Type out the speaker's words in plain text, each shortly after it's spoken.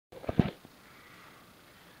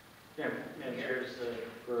Madam Chair, just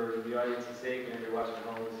for the audience's sake and if you're watching at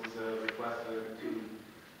home, this is a request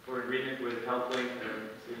for agreement with HealthLink, the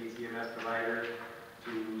city CMS provider,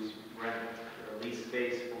 to rent lease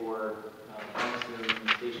space for pumps in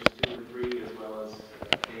stations 2 and 3, as well as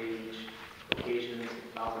page locations,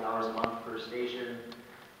 $1,000 a month per station,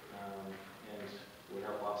 and would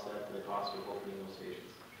help offset the cost of opening those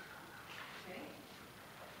stations. Okay.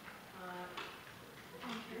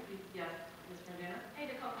 Yes, Ms. Medina? I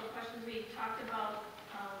had a couple of questions. We talked about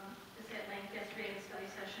this at length yesterday in the study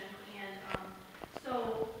session, and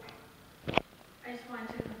so I just wanted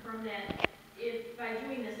to confirm that if by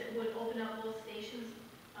doing this it would open up both stations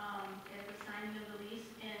at the signing of the lease,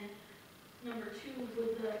 and number two,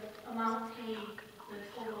 would the amount pay the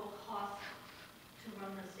total cost to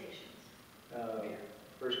run the stations?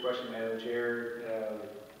 First question, Madam Chair.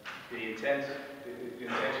 The intention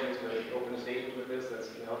is to open the stations with this. That's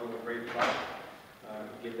helping with rate cost.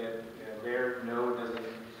 Get that there. No, it doesn't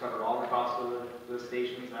cover all the costs of the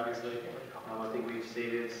stations, obviously. I think we've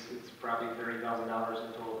stated it's probably $30,000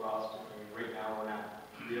 in total cost. I mean, right now, we're not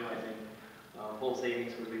realizing full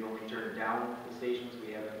savings because we've only turned down the stations.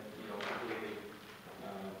 We haven't, completely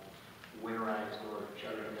winterized or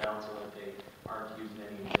shut them down so that they aren't using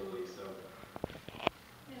any utilities. So.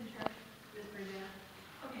 Madam Chair. Ms. Medina?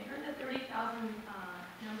 Okay, heard the 30,000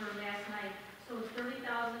 number last night. So it's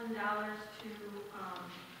 $30,000 to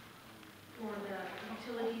for the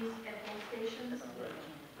utilities at both stations,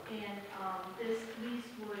 and this lease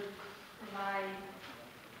would provide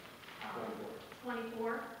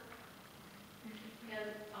 24. And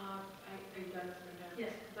are you done, Ms. Medina?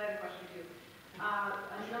 Yes. I had a question too.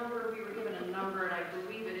 We were given a number, and I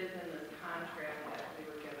believe it is in this contract that we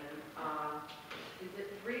were given. Is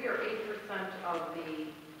it 3 or 8% of the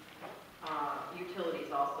utilities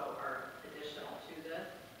also are additional to this?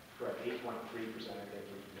 Correct, 8.3%, I think,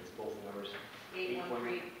 it's both numbers.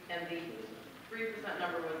 8.3, and the 3%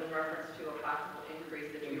 number was in reference to a possible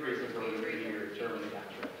increase that you were Increases over 3 year term of the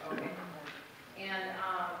contract. Okay. And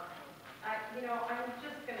I'm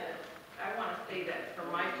just I want to say that for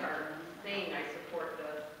my part, saying I support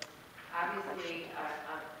this, obviously,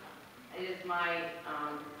 it is my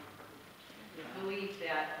belief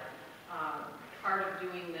that part of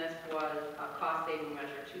doing this was a cost-saving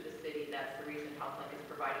measure to the city. That's the reason HealthLink is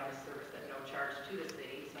providing this service at no charge to the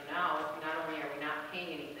city. So now, not only are we not paying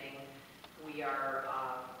anything, we are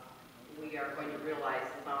going to realize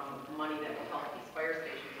some money that will help these fire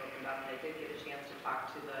stations open up. And I did get a chance to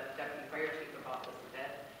talk to the deputy fire chief about this a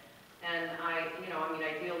bit. And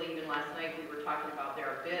ideally, even last night we were talking about there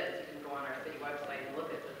are bids. You can go on our city website and look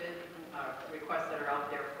at the bid requests that are out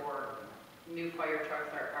there for new fire trucks.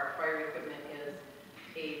 Our fire equipment is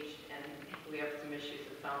aged, and we have some issues,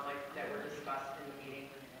 it sounds like, that were discussed in the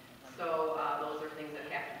meeting. So those are things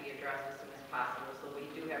that have to be addressed as soon as possible. So we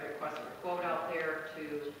do have requests for quote out there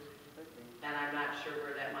and I'm not sure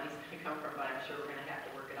where that money's going to come from, but I'm sure we're going to have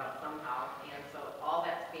to work it out somehow. And so all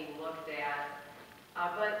that's being looked at.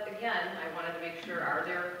 But again, I wanted to make sure, are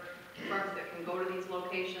there trucks that can go to these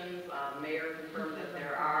locations? The mayor confirmed that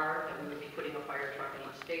there are, that we would be putting a fire truck in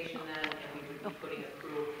each station then, and we would be putting a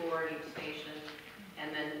crew of 4 in each station. And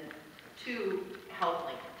then 2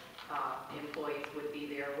 HealthLink employees would be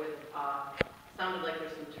there with, sounded like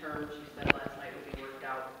there's some terms you said last night would be worked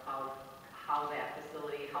out of how that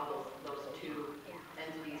facility, how those 2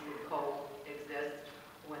 entities would coexist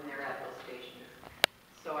when they're at those stations.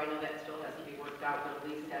 So I know that still has to be worked out, but at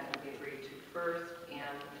least has to be agreed to first.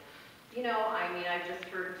 And, I've just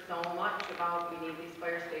heard so much about we need these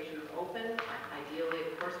fire stations open. Ideally,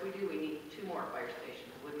 of course we do. We need 2 more fire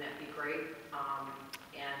stations. Wouldn't that be great?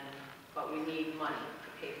 But we need money to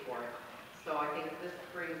pay for it. So I think this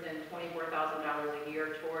brings in $24,000 a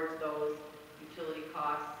year towards those utility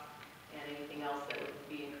costs and anything else that would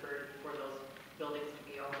be incurred for those buildings to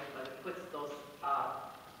be open. But it puts those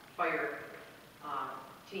fire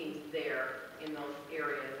teams there in those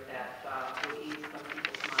areas that will ease some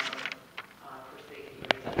people's minds for safety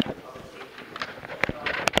reasons and public safety. So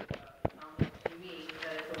it sounds like to me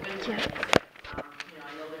that it's a win-win.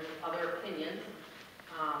 I know there's other opinions,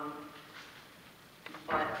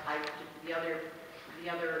 but the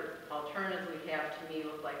other alternatives we have to me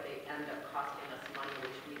look like they end up costing us money,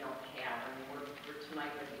 which we don't have. We're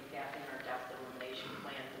tonight going to be passing our debt elimination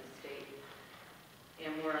plan to the state,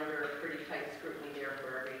 and we're under pretty tight scrutiny there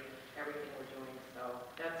for everything we're doing. So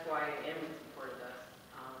that's why I am in support of this.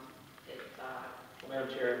 Well, Madam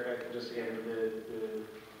Chair, if I could just again, the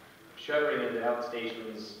shuttering of the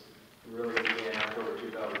outstations really began in October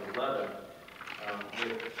 2011.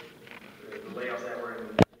 With the layoffs that were in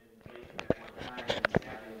place at one time and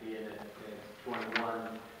staffing being at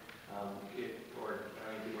 21, it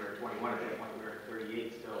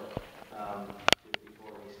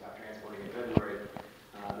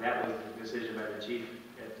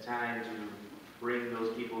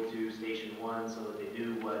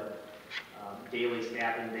daily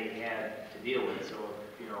staffing they had to deal with. So,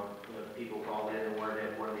 you know, if people called in and wanted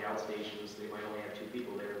at one of the outstations, they might only have 2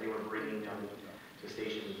 people there. They were bringing them to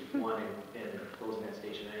station 1 and closing that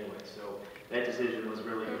station anyway. So that decision was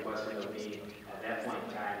really requested of me at that point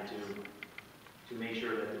in time to make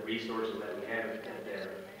sure that the resources that we have there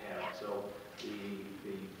have. So the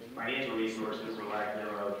financial resources, or lack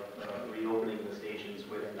thereof, reopening the stations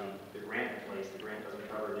with the grant in place. The grant doesn't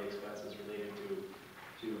cover the expenses related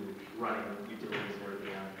to running utilities and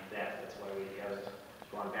everything on that. That's why we haven't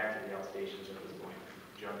gone back to the outstations at this point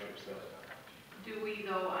juncture. So, Do we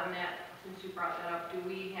though, on that, since you brought that up, do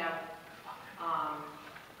we have,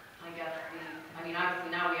 I guess I mean,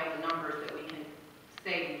 obviously now we have the numbers that we can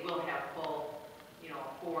say we will have full,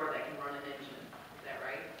 4 that can run an engine. Is that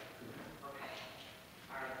right? Okay.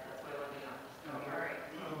 All right, that's what I wanted to know. All right.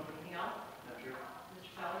 Anything else? Not sure.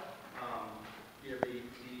 Mr. Feller? Yeah, there's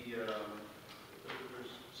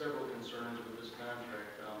several concerns with this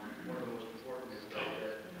contract. One of the most important is though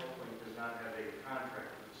that Oakland does not have a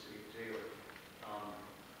contract with the city of Taylor. I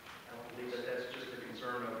don't believe that that's just a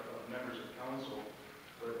concern of members of council,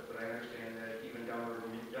 but I understand that even Downriver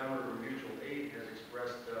Mutual Aid has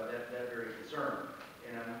expressed that very concern.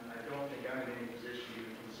 And I don't think I'm in any position to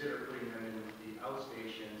even consider putting them in the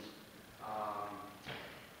outstations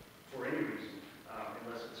for any reason,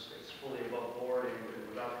 unless it's fully above board and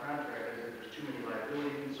without contract. I think there's too many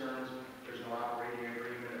liability concerns. There's no operating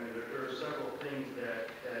agreement. I mean, there are several things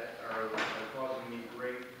that are causing me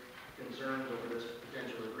great concerns over this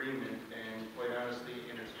potential agreement. And quite honestly,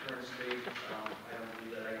 in its current state, I don't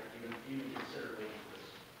believe that I can even consider going to this.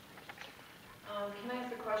 Can I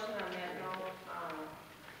ask a question on that note?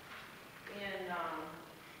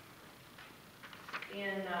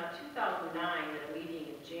 In 2009, at a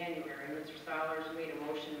meeting in January, Mr. Solers made a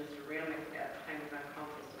motion, Mr. Ramick at the time was on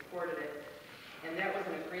council supported it, and that was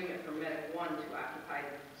an agreement for Medic 1 to occupy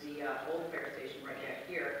the old fire station right back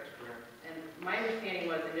here. And my understanding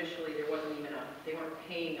was initially there wasn't even they weren't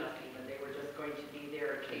paying us even, they were just going to be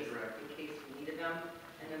there in case we needed them,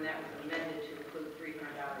 and then that was amended to include $300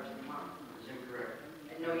 a month. Is incorrect.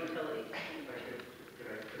 And no utilities.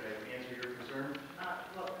 Could I answer your concern?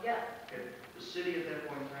 Well, yes. Okay. The city at that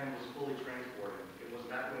point in time was fully transported. It was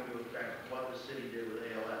not going to affect what the city did with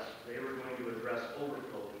ALS. They were going to address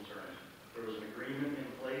overflow concerns. There was an agreement in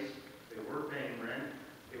place. They were paying rent.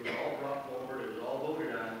 It was all brought forward. It was all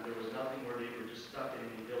voted on. There was nothing where they were just stuck in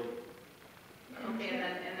any building. Okay,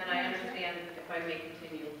 and then I understand, if I may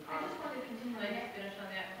continue. I just wanted to continue Can I on just that. finish on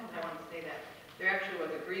that? I want to say that. There actually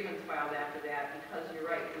was agreements filed after that, because you're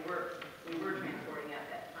right, we were transporting at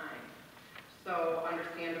that time. So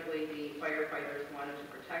understandably, the firefighters wanted to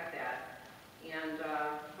protect that. And,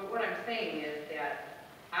 but what I'm saying is that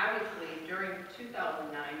obviously during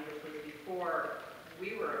 2009, which was before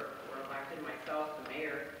we were elected, myself, the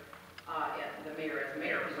mayor as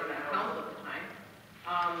mayor, because I'm on council at the time,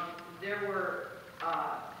 there were,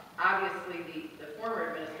 obviously the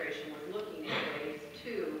former administration was looking at ways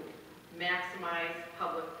to maximize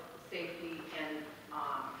public safety and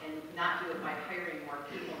not do it by hiring more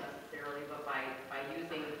people necessarily, but by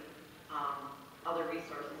using other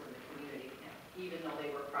resources in the community, even though they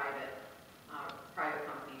were private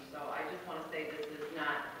companies. So I just want to say this is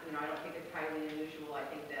not, I don't think it's highly unusual. I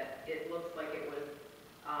think that it looks like it was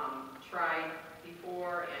tried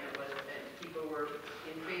before, and people were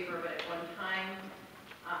in favor of it at one time.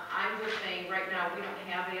 I'm just saying, right now, we don't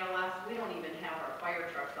have ALS. We don't even have our fire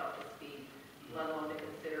trucks up to speed, let alone to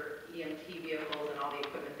consider EMT vehicles and all the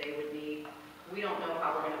equipment they would need. We don't know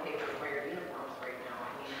how we're going to pay for fire uniforms right now.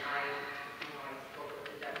 I mean, I spoke with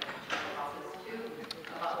the deputy chief's office too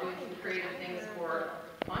about doing some creative things for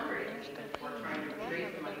fundraising, even for trying to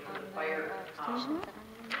raise the money for the fire,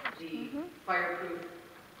 the fireproof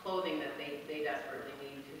clothing that they desperately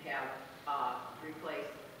need to have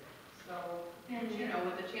replaced. So,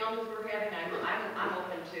 with the challenges we're having, I'm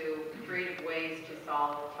open to creative ways to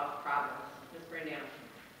solve tough problems. Ms. Brandano.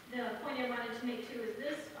 The point I wanted to make too is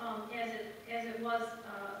this, as it was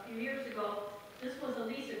a few years ago, this was a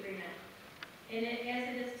lease agreement. And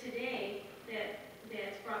as it is today,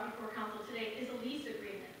 that's brought before council today, is a lease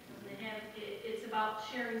agreement. It's about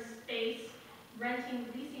sharing space,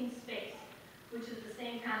 leasing space, which is the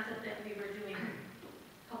same concept that we were doing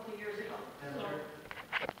a couple of years ago. So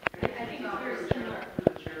I think it's very similar.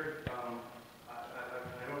 Through the chair, I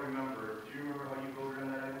don't remember. Do you remember how you voted on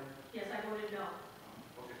that item? Yes, I voted no.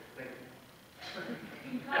 Okay, thank you.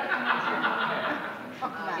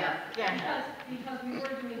 Because we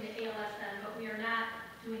were doing the ALS then, but we are not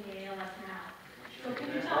doing the ALS now. So can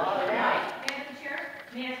you tell me why, Madam Chair?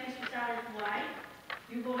 May I ask Mr. Stoddard why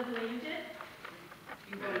you voted the way you did?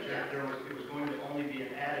 You voted yes. It was going to only be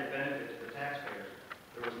an added benefit to the taxpayers.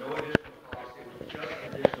 There was no additional